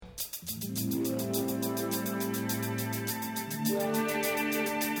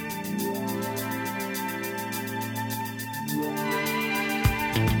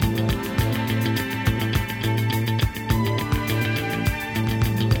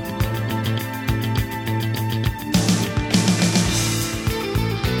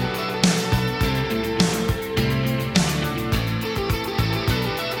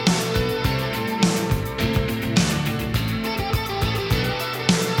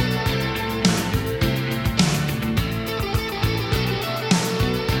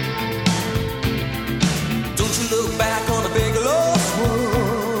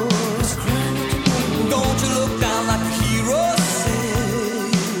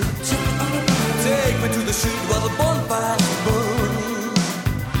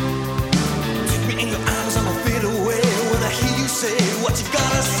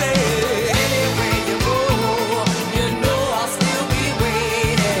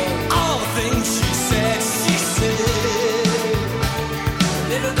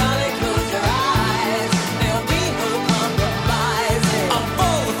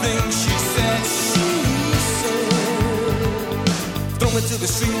coming to the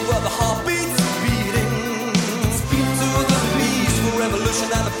street where the heartbeats beating. Speak to the beats for revolution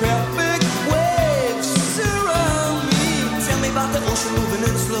and the perfect waves surround me. Tell me about the ocean moving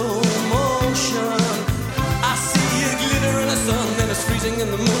in slow motion. I see it glitter in the sun and it's freezing in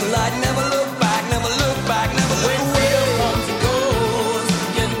the moonlight. Never look back, never look back, never look away.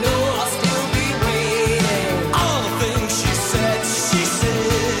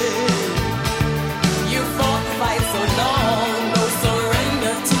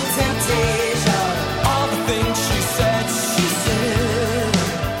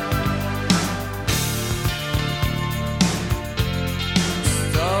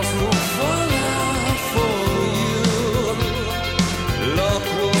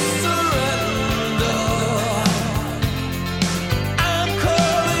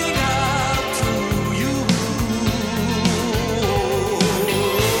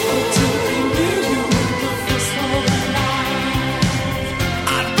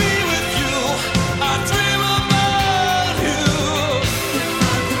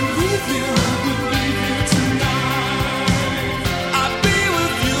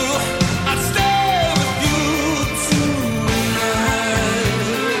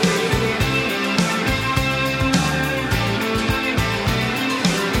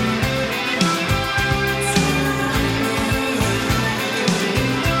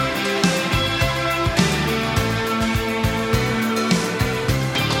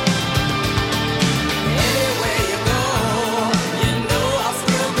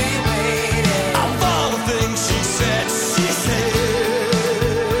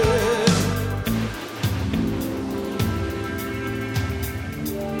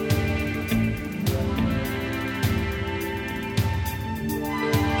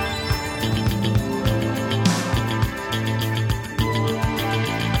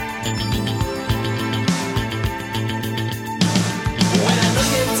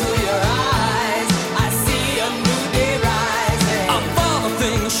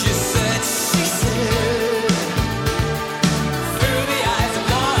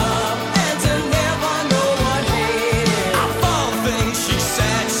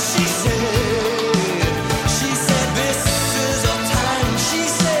 She said